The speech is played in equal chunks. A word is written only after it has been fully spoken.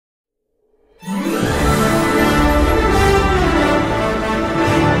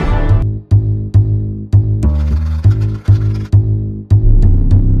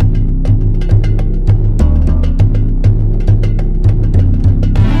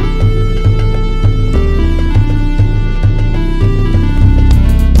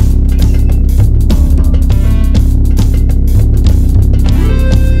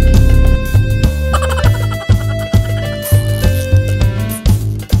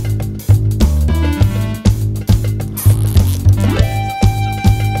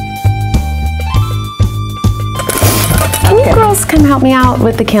help me out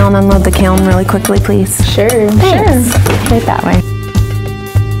with the kiln, unload the kiln really quickly, please? Sure, Thanks. sure. Right that way.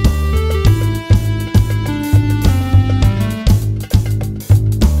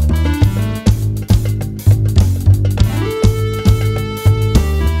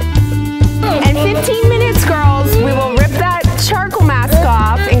 In 15 minutes, girls, we will rip that charcoal mask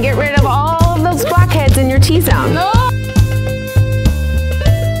off and get rid of all of those blackheads in your T-zone. No.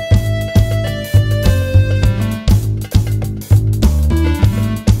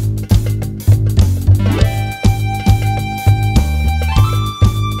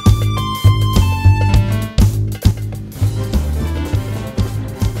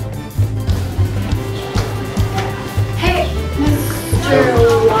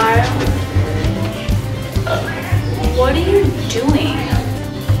 What are you doing?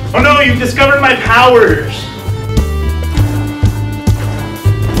 Oh no, you've discovered my powers!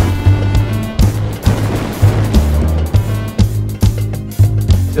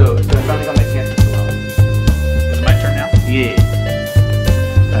 So I finally got my cancer as well. Is it my turn now? Yeah.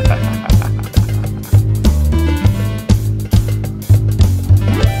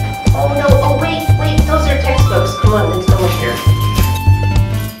 Oh no, oh wait, those are textbooks. Come on, let's go up here.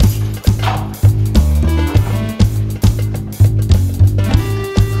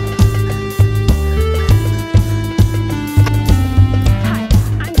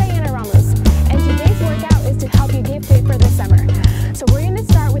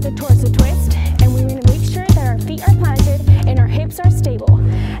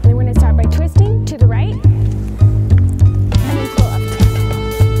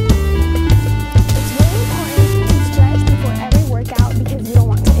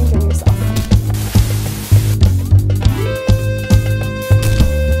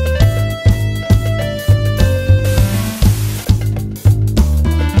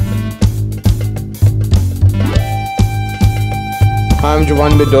 I'm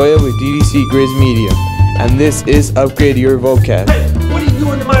Giovanni Bedoya with DDC Grizz Media, and this is Upgrade Your Vocab. Hey, what are you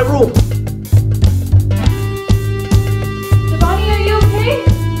doing in my room? Devani, are you okay?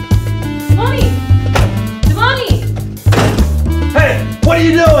 Devani! Devani! Hey, what are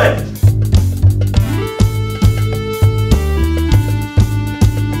you doing?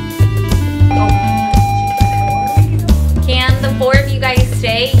 Can the four of you guys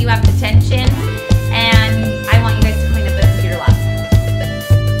stay? You have detention, and I want you guys to clean up the computer lab.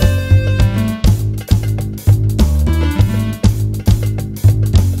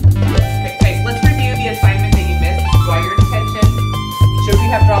 Hey, let's review the assignment that you missed while you're in detention. Should we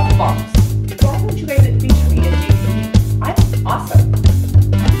have dropped the bombs? It's all what you guys that feature me at GTV. I'm awesome.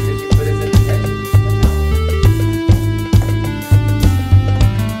 Because you put us in detention.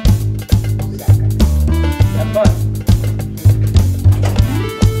 Have fun.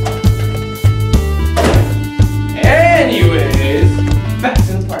 Anyways, back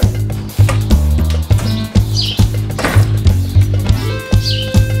to the party.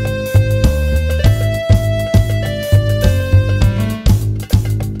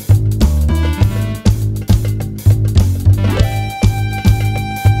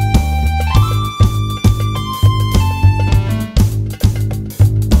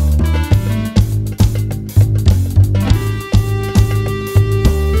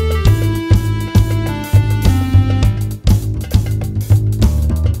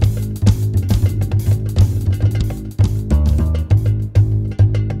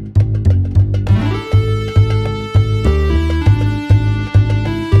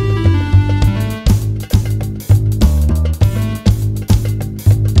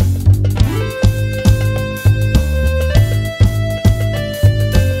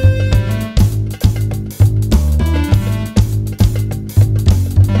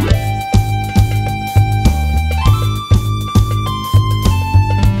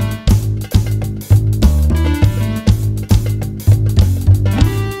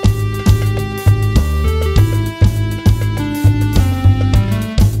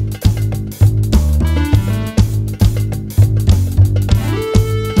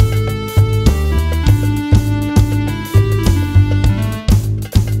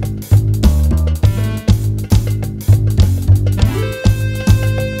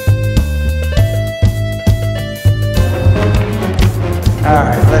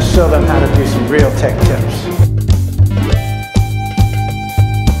 Alright, let's show them how to do some real tech tips.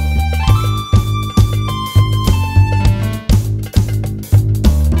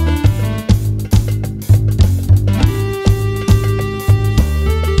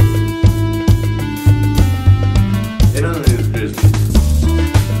 They don't know who Grizz is.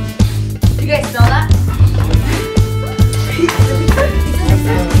 You guys smell that?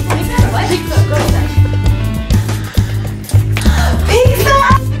 What?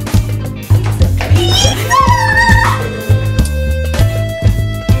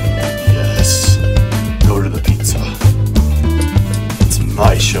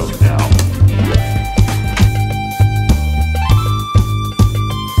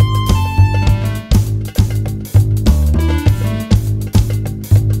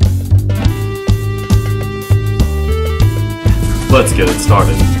 let's get it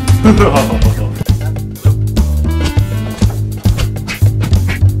started.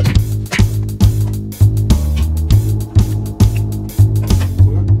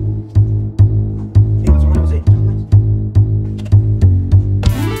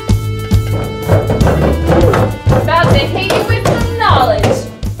 About to hit you with some knowledge.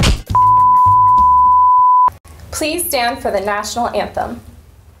 Please stand for the national anthem.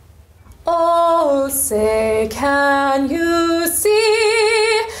 Oh, say, can you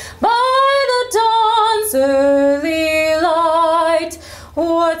see by the dawn's early light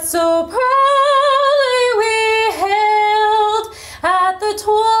what so proudly we hailed at the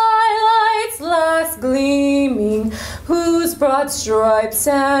twilight's last gleaming, whose broad stripes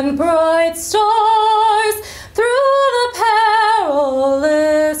and bright stars through the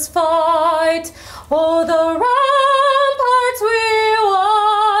perilous fight, oh, the ramparts we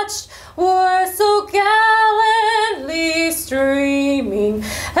watched were so gallantly streaming, and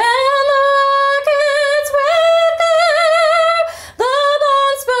the rockets with the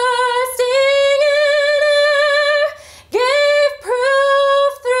bombs bursting in air gave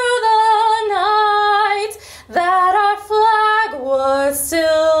proof through the night that our flag was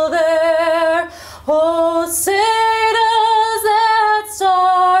still there. Oh, say does that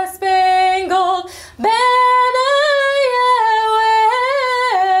star-spangled banner yet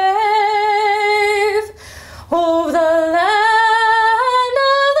wave over the land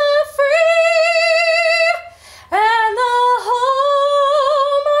of the free and the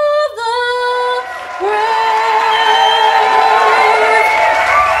home of the brave.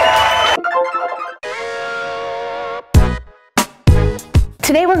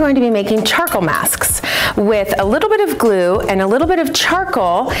 Today we're going to be making charcoal masks with a little bit of glue and a little bit of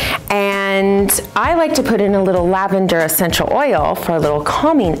charcoal, and I like to put in a little lavender essential oil for a little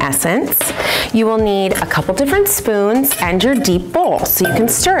calming essence. You will need a couple different spoons and your deep bowl so you can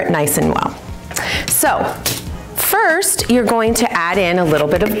stir it nice and well. So first you're going to add in a little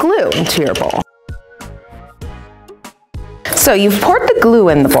bit of glue into your bowl. So you've poured the glue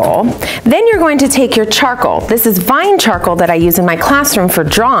in the bowl, then you're going to take your charcoal. This is vine charcoal that I use in my classroom for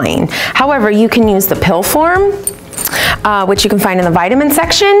drawing. However, you can use the pill form, which you can find in the vitamin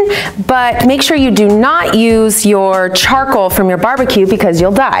section, but make sure you do not use your charcoal from your barbecue because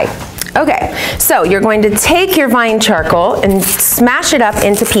you'll die. Okay, so you're going to take your vine charcoal and smash it up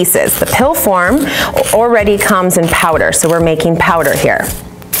into pieces. The pill form already comes in powder, so we're making powder here.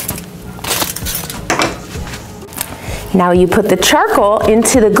 Now you put the charcoal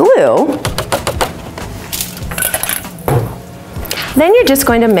into the glue. Then you're just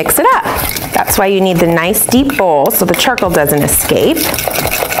going to mix it up. That's why you need the nice deep bowl so the charcoal doesn't escape.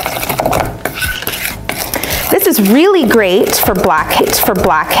 This is really great for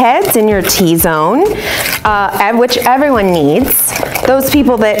blackheads in your T-zone, which everyone needs. Those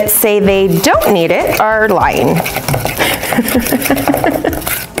people that say they don't need it are lying.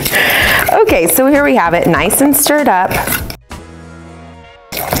 Okay, so here we have it, nice and stirred up.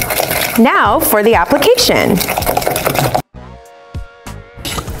 Now for the application.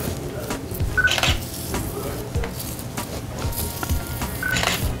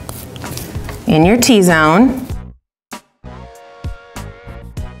 In your T-zone.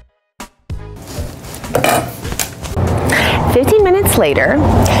 Later,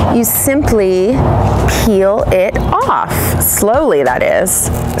 you simply peel it off, slowly that is,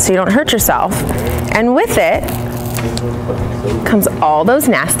 so you don't hurt yourself. And with it comes all those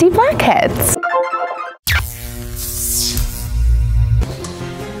nasty blackheads.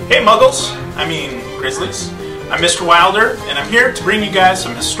 Hey Muggles, Grizzlies. I'm Mr. Wilder, and I'm here to bring you guys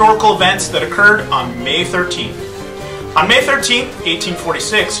some historical events that occurred on May 13th. On May 13th,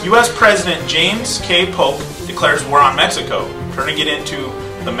 1846, U.S. President James K. Polk declares war on Mexico, turning it into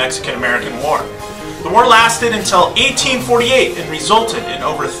the Mexican-American War. The war lasted until 1848 and resulted in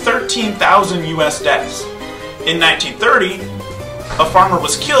over 13,000 U.S. deaths. In 1930, a farmer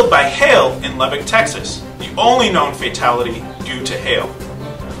was killed by hail in Lubbock, Texas, the only known fatality due to hail.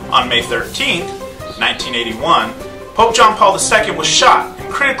 On May 13th, 1981, Pope John Paul II was shot and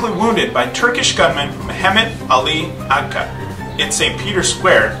critically wounded by Turkish gunman Mehmet Ali Agca in St. Peter's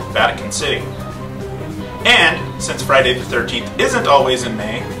Square, Vatican City. And, since Friday the 13th isn't always in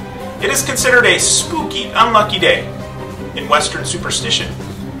May, it is considered a spooky, unlucky day in Western superstition.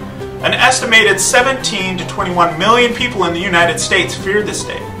 An estimated 17 to 21 million people in the United States fear this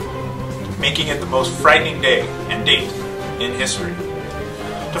day, making it the most frightening day and date in history.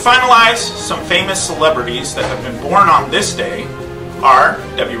 To finalize, some famous celebrities that have been born on this day are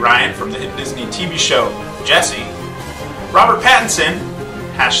Debbie Ryan from the hit Disney TV show Jessie, Robert Pattinson,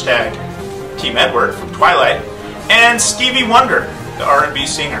 #Team Edward from Twilight, and Stevie Wonder, the R&B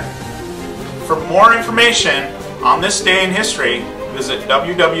singer. For more information on this day in history, visit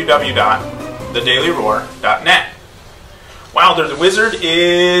www.thedailyroar.net. Wilder the Wizard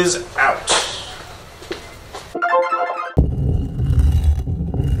is out.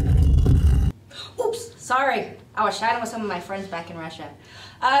 Oops, sorry. I was chatting with some of my friends back in Russia.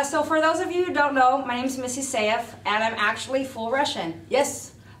 So for those of you who don't know, my name is Missy Sayev, and I'm actually full Russian.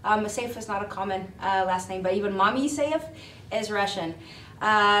 Yes, Sayev is not a common last name, but even Mommy Sayev is Russian.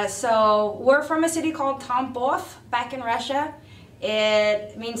 So we're from a city called Tambov back in Russia.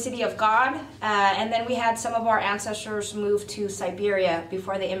 It means city of God, and then we had some of our ancestors move to Siberia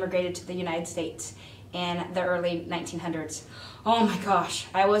before they immigrated to the United States in the early 1900s. Oh my gosh,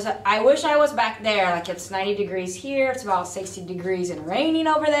 I wish I was back there. Like, it's 90 degrees here, it's about 60 degrees and raining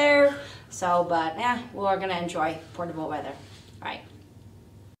over there. So, but yeah, we're gonna enjoy portable weather. All right.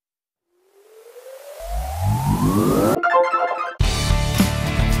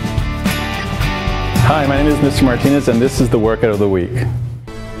 Hi, my name is Mr. Martinez, and this is the workout of the week.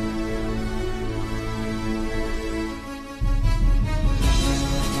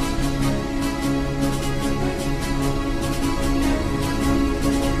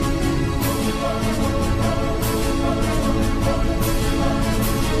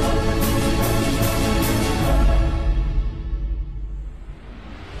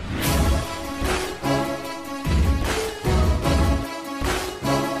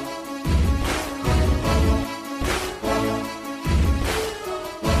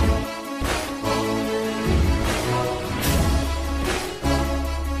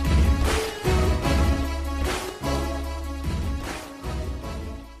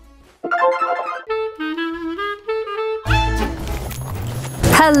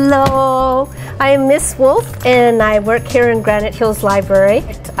 Hello, I am Miss Wolf and I work here in Granite Hills Library.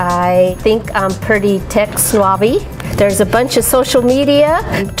 I think I'm pretty tech-snobby. There's a bunch of social media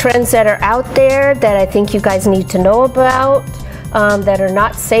trends that are out there that I think you guys need to know about that are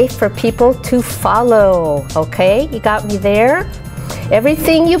not safe for people to follow. Okay, you got me there?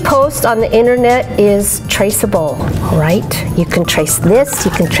 Everything you post on the internet is traceable, right? You can trace this,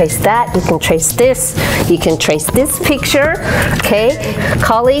 you can trace that, you can trace this, you can trace this picture, okay?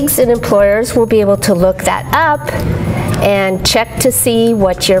 Colleagues and employers will be able to look that up and check to see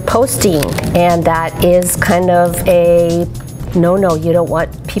what you're posting, and that is kind of a no-no. You don't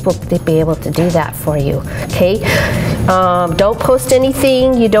want people to be able to do that for you, okay? Don't post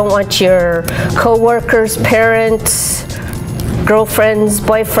anything you don't want your co-workers, parents, girlfriends,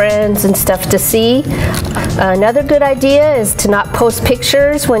 boyfriends, and stuff to see. Another good idea is to not post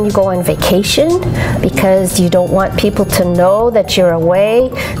pictures when you go on vacation, because you don't want people to know that you're away.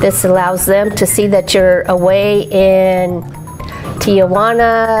 This allows them to see that you're away in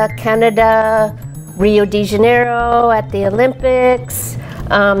Tijuana, Canada, Rio de Janeiro at the Olympics.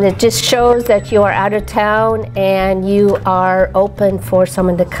 It just shows that you are out of town and you are open for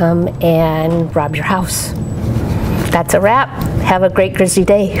someone to come and rob your house. That's a wrap. Have a great Grizzly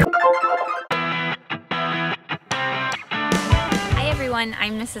day. Hi everyone,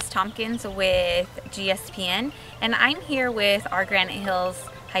 I'm Mrs. Tompkins with GSPN, and I'm here with our Granite Hills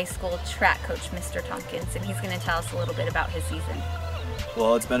High School track coach, Mr. Tompkins, and he's going to tell us a little bit about his season.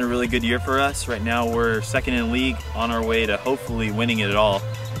 Well, it's been a really good year for us. Right now we're second in league, on our way to hopefully winning it all.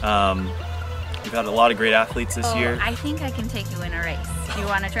 We've had a lot of great athletes this year. I think I can take you in a race. Do you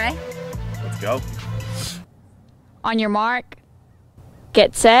want to try? Let's go. On your mark,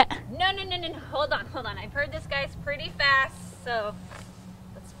 get set. No. Hold on. I've heard this guy's pretty fast, so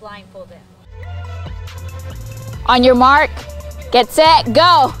let's blindfold him. On your mark, get set,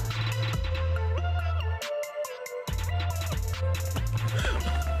 go.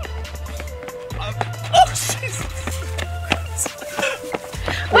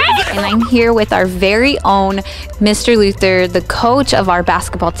 And I'm here with our very own Mr. Luther, the coach of our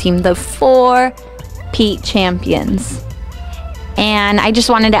basketball team, the 4 Pete champions. And I just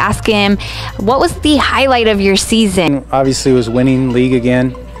wanted to ask him, what was the highlight of your season? Obviously, it was winning league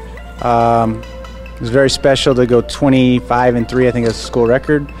again. It was very special to go 25-3. I think that's a school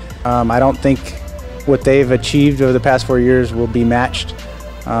record. I don't think what they've achieved over the past 4 years will be matched.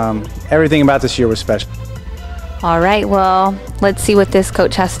 Everything about this year was special. All right, well, let's see what this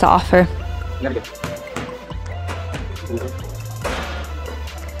coach has to offer.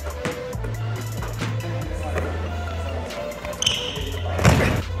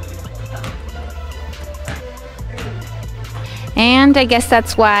 And I guess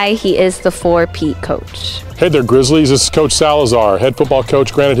that's why he is the 4 Pete coach. Hey there, Grizzlies. This is Coach Salazar, head football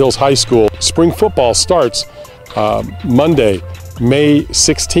coach, Granite Hills High School. Spring football starts Monday, May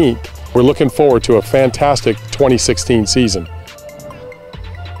 16th. We're looking forward to a fantastic 2016 season.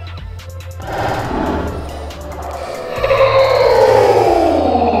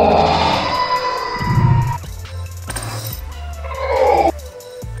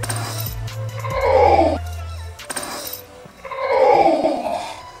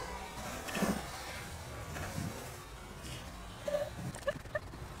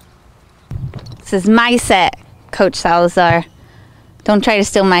 This is my set, Coach Salazar. Don't try to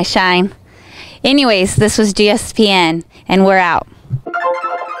steal my shine. Anyways, this was GSPN, and we're out.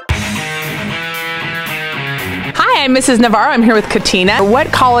 Hi, I'm Mrs. Navarro. I'm here with Katina.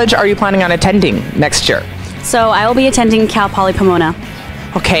 What college are you planning on attending next year? So I will be attending Cal Poly Pomona.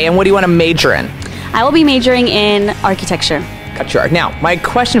 Okay, and what do you want to major in? I will be majoring in architecture. Got you. Now, my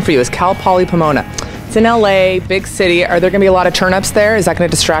question for you is Cal Poly Pomona. It's in LA, big city. Are there going to be a lot of turn-ups there? Is that going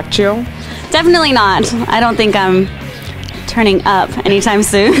to distract you? Definitely not. I don't think I'm turning up anytime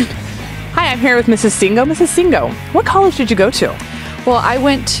soon. Hi, I'm here with Mrs. Singo. Mrs. Singo, what college did you go to? Well,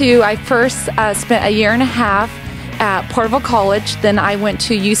 I first spent a year and a half at Porterville College. Then I went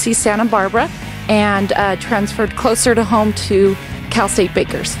to UC Santa Barbara and transferred closer to home to Cal State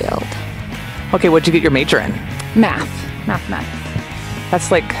Bakersfield. Okay, what'd you get your major in? Mathematics.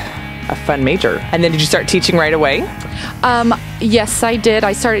 That's like a fun major. And then did you start teaching right away? Yes, I did.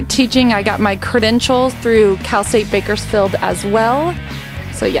 I started teaching. I got my credentials through Cal State Bakersfield as well.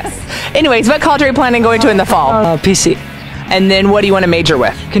 So yes. Anyways, what college are you planning on going to in the fall? PC. And then what do you want to major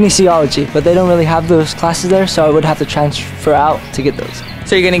with? Kinesiology, but they don't really have those classes there, so I would have to transfer out to get those.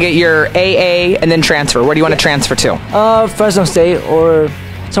 So you're going to get your AA and then transfer. Where do you want to transfer to? Fresno State or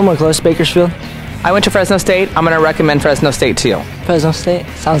somewhere close, Bakersfield. I went to Fresno State. I'm going to recommend Fresno State to you. Fresno State?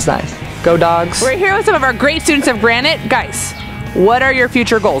 Sounds nice. Go Dogs. We're here with some of our great students of Granite. Guys, what are your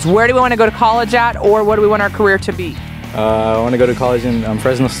future goals? Where do we want to go to college at, or what do we want our career to be? I want to go to college in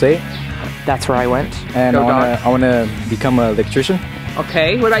Fresno State. That's where I went. And I want to become an electrician.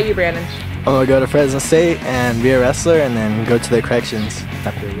 Okay, what about you, Brandon? I'm going to go to Fresno State and be a wrestler and then go to the corrections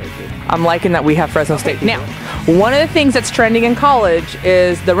after I graduate. I'm liking that we have Fresno State. Now, one of the things that's trending in college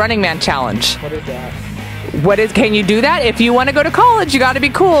is the Running Man Challenge. What is that? Can you do that? If you want to go to college, you got to be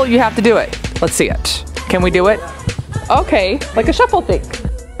cool. You have to do it. Let's see it. Can we do it? Okay, like a shuffle thing.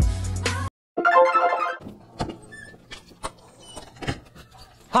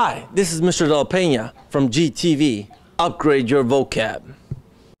 Hi, this is Mr. De La Peña from GTV. Upgrade your vocab.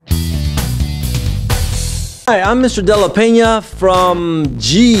 Hi, I'm Mr. De La Peña from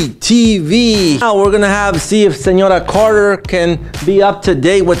GTV. Now we're gonna see if Senora Carter can be up to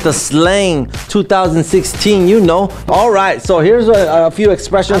date with the slang 2016, you know. All right, so here's a few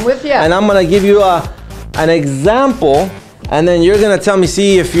expressions. I'm with you. And I'm gonna give you an example, and then you're gonna tell me,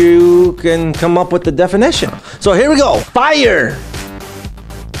 see if you can come up with the definition. So here we go, fire.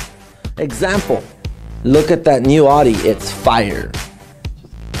 Example, look at that new Audi, it's fire.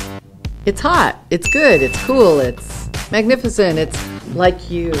 It's hot, it's good, it's cool, it's magnificent, it's like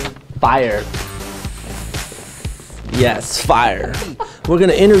you. Fire. Yes, fire. We're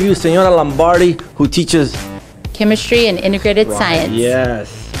gonna interview Senora Lombardi, who teaches chemistry and integrated science.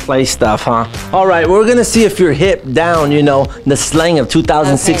 Yes, play stuff, huh? All right, we're gonna see if you're hip down, you know, the slang of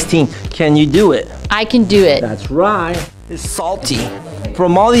 2016. Okay. Can you do it? I can do it. That's right. It's salty.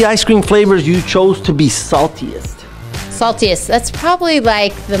 From all the ice cream flavors, you chose to be saltiest. Saltiest. That's probably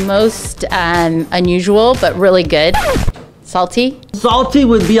like the most unusual, but really good. Salty. Salty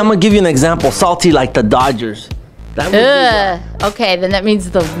would be, I'm gonna give you an example. Salty like the Dodgers. That would be okay, then that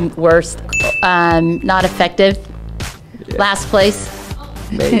means the worst. Not effective. Yeah. Last place.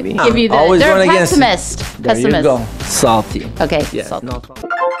 Maybe. Give you the, always they're run against pessimist. There pessimist. You go. Salty. Okay. Yes, salty. no.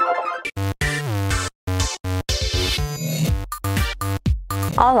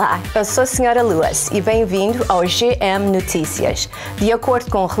 Olá, eu sou a Sra. Lewis e bem-vindo ao GM Notícias. De acordo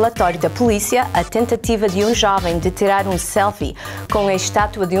com o relatório da polícia, a tentativa de um jovem de tirar um selfie com a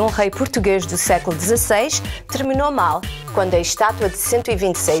estátua de um rei português do século XVI terminou mal, quando a estátua de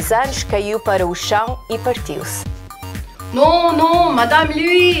 126 anos caiu para o chão e partiu-se. Non, non, Madame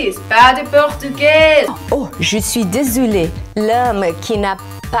Louise, pas de portugais. Oh, je suis désolée. L'homme qui n'a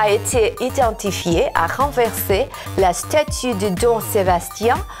pas été identifié a renversé la statue de Don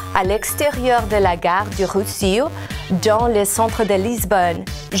Sébastien à l'extérieur de la gare du Rossio, dans le centre de Lisbonne,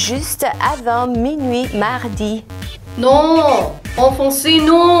 juste avant minuit mardi. Non, enfoncé,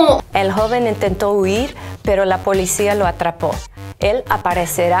 non. El joven intentó huir, pero la policía lo atrapó. Él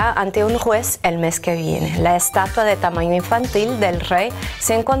aparecerá ante un juez el mes que viene. La estatua de tamaño infantil del rey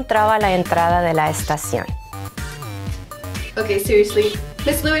se encontraba a la entrada de la estación. Okay, seriously.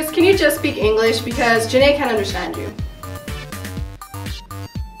 Miss Lewis, can you just speak English because Janae can't understand you?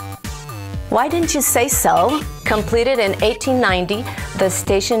 Why didn't you say so? Completed in 1890, the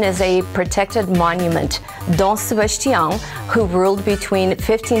station is a protected monument. Dom Sebastião, who ruled between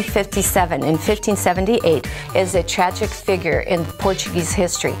 1557 and 1578, is a tragic figure in Portuguese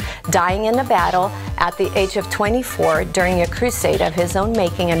history, dying in a battle at the age of 24 during a crusade of his own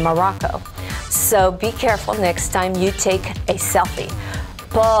making in Morocco. So be careful next time you take a selfie.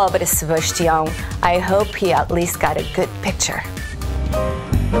 Pobre Sebastião, I hope he at least got a good picture.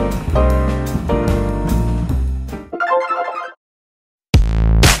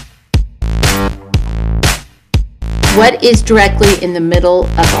 What is directly in the middle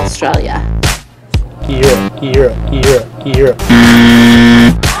of Australia? Europe.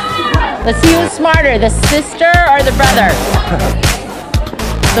 Let's see who's smarter, the sister or the brother?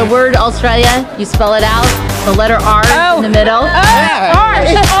 The word Australia, you spell it out, the letter R in the middle. R,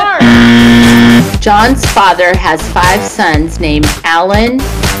 it's R. John's father has 5 sons named Alan,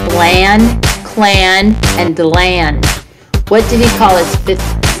 Bland, Clan, and Deland. What did he call his 5th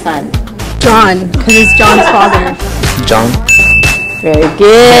son? John, because he's John's father. John. Very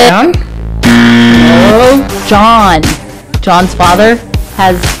good. No, John. John's father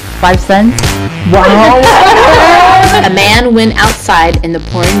has 5 sons. Wow. A man went outside in the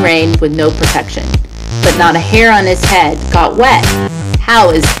pouring rain with no protection, but not a hair on his head got wet.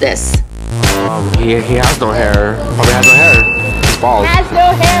 How is this? He has no hair. Probably has no hair. He's bald. Has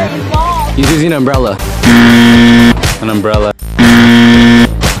no hair, he's bald. He's using an umbrella. An umbrella. I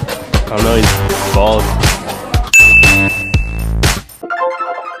don't know, he's bald.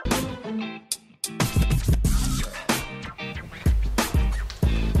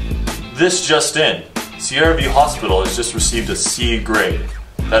 This just in. Sierra View Hospital has just received a C grade.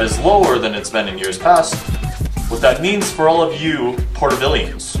 That is lower than it's been in years past. What that means for all of you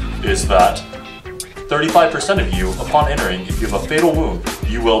Portervillians is that 35% of you, upon entering, if you have a fatal wound,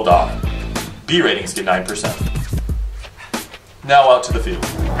 you will die. B ratings get 9%. Now out to the field.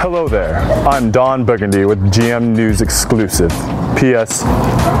 Hello there, I'm Don Burgundy with GM News Exclusive. P.S.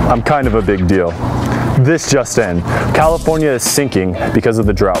 I'm kind of a big deal. This just in, California is sinking because of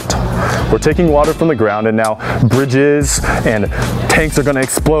the drought. We're taking water from the ground and now bridges and tanks are gonna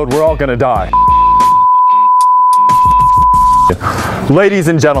explode, we're all gonna die. Ladies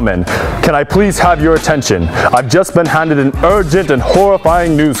and gentlemen, can I please have your attention? I've just been handed an urgent and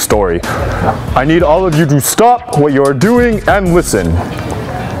horrifying news story. I need all of you to stop what you are doing and listen.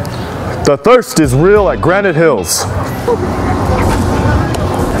 The thirst is real at Granite Hills.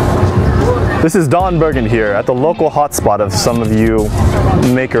 This is Don Bergen here at the local hotspot of some of you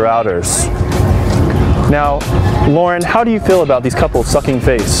maker-outers. Now, Lauren, how do you feel about these couples sucking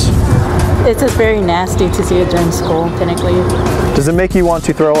face? It's just very nasty to see it during school, technically. Does it make you want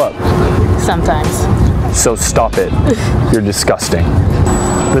to throw up? Sometimes. So stop it. You're disgusting.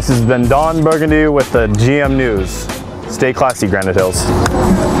 This has been Don Burgundy with the GM News. Stay classy, Granite Hills.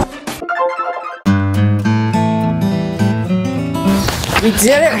 We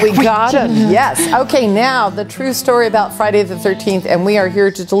did it. We got him. Yes. Okay, now the true story about Friday the 13th, and we are here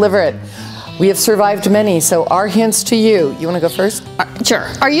to deliver it. We have survived many, so our hints to you. You want to go first? Sure.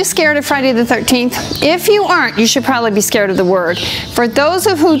 Are you scared of Friday the 13th? If you aren't, you should probably be scared of the word. For those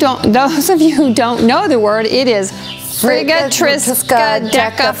of you who don't know the word, it is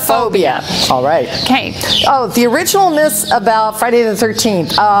Frigatriskaidekaphobia. All right. Okay. Oh, the original myth about Friday the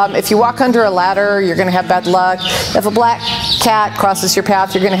 13th. If you walk under a ladder, you're going to have bad luck. If a black cat crosses your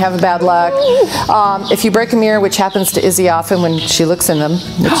path, you're going to have bad luck. If you break a mirror, which happens to Izzy often when she looks in them,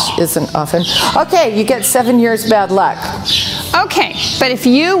 which isn't often. Okay, you get 7 years bad luck. Okay, but if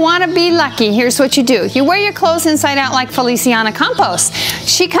you want to be lucky, here's what you do. You wear your clothes inside out like Feliciana Campos.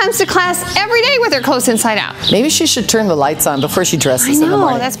 She comes to class every day with her clothes inside out. Maybe she should turn the lights on before she dresses in the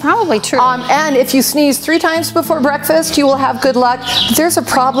morning. That's probably true. And if you sneeze 3 times before breakfast, you will have good luck. But there's a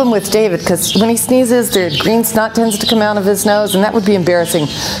problem with David, because when he sneezes, the green snot tends to come out of his nose, and that would be embarrassing.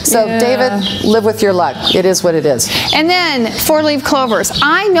 So David, live with your luck. It is what it is. And then 4-leaf clovers.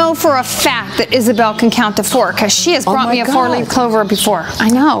 I know for a fact that Isabel can count to 4, because she has brought me a 4-leaf clover before. I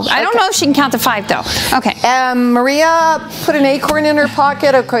know. I don't know if she can count to 5, though. Okay. Maria put an acorn in her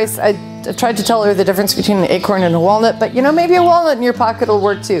pocket. Of course, I tried to tell her the difference between an acorn and a walnut, but you know, maybe a walnut in your pocket will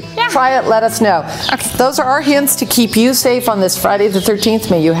work too. Yeah. Try it, let us know. Okay. Those are our hints to keep you safe on this Friday the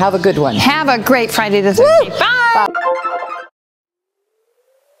 13th. May you have a good one. Have a great Friday the 13th. Bye.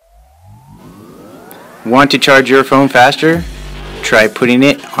 Want to charge your phone faster? Try putting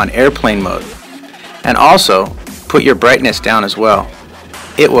it on airplane mode. And also, put your brightness down as well.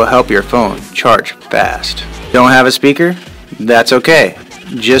 It will help your phone charge fast. Don't have a speaker? That's okay.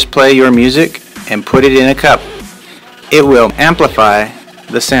 Just play your music and put it in a cup. It will amplify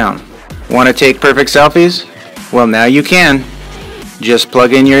the sound. Want to take perfect selfies? Well, now you can. Just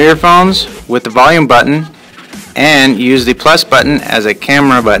plug in your earphones with the volume button and use the plus button as a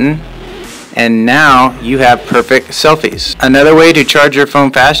camera button, and now you have perfect selfies. Another way to charge your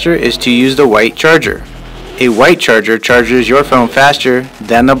phone faster is to use the white charger. A white charger charges your phone faster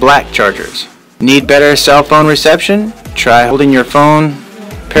than the black chargers. Need better cell phone reception? Try holding your phone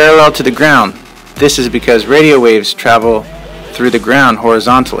parallel to the ground. This is because radio waves travel through the ground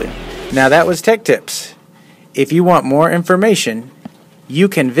horizontally. Now that was Tech Tips. If you want more information, you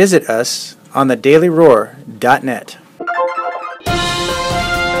can visit us on thedailyroar.net.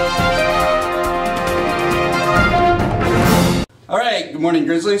 All right, good morning,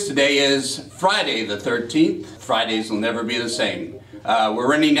 Grizzlies. Today is Friday the 13th. Fridays will never be the same. We're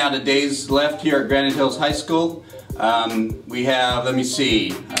running out of days left here at Granite Hills High School. We have, let me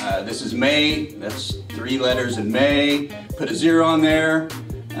see, this is May. That's 3 letters in May. Put a 0 on there.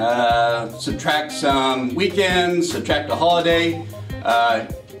 Subtract some weekends, subtract a holiday.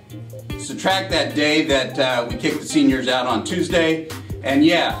 Subtract that day that we kicked the seniors out on Tuesday. And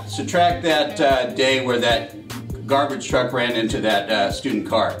yeah, subtract that day where that garbage truck ran into that student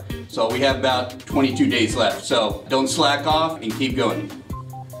car. So we have about 22 days left. So don't slack off and keep going.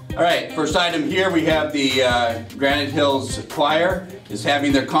 All right, first item here, we have the Granite Hills Choir is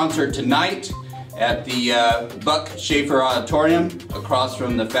having their concert tonight at the Buck Schaefer Auditorium across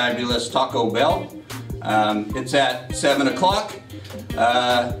from the fabulous Taco Bell. It's at 7 o'clock.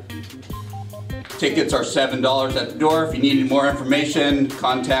 Tickets are $7 at the door. If you need more information,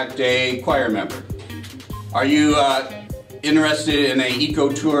 contact a choir member. Are you interested in an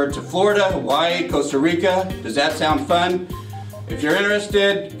eco tour to Florida, Hawaii, Costa Rica? Does that sound fun? If you're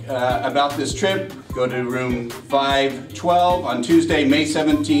interested about this trip, go to room 512 on Tuesday, May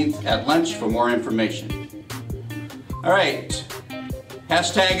 17th at lunch for more information. All right,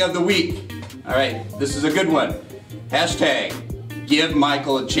 hashtag of the week. All right, this is a good one. Hashtag give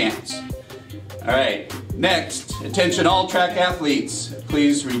Michael a chance. All right, next, attention all track athletes.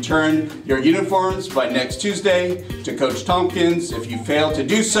 Please return your uniforms by next Tuesday to Coach Tompkins. If you fail to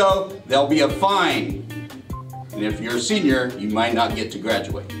do so, there'll be a fine. And if you're a senior, you might not get to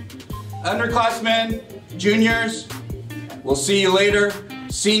graduate. Underclassmen, juniors, we'll see you later.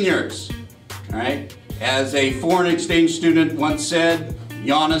 Seniors, all right? As a foreign exchange student once said,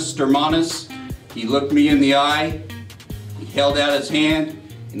 Giannis Dermanis, he looked me in the eye, he held out his hand,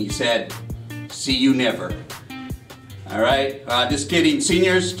 and he said, see you never. All right, just kidding.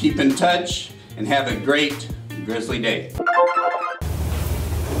 Seniors, keep in touch and have a great Grizzly day.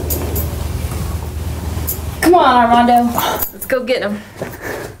 Come on, Armando. Let's go get him.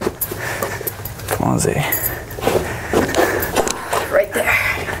 Come on, Zay. Right there.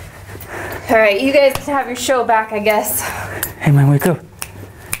 All right, you guys can have your show back, I guess. Hey, man, wake up.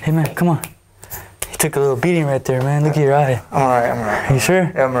 Hey, man, come on. You took a little beating right there, man. Look at your eye. I'm alright, I'm alright. Are you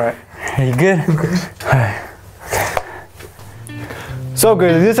sure? Yeah, I'm alright. Are you good? I'm good. All right. So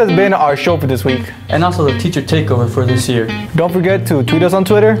good, this has been our show for this week. And also the teacher takeover for this year. Don't forget to tweet us on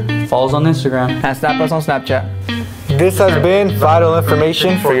Twitter, follow us on Instagram, and snap us on Snapchat. This has been vital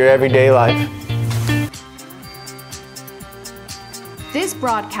information for your everyday life. This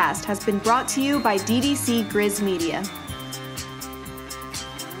broadcast has been brought to you by DDC Grizz Media.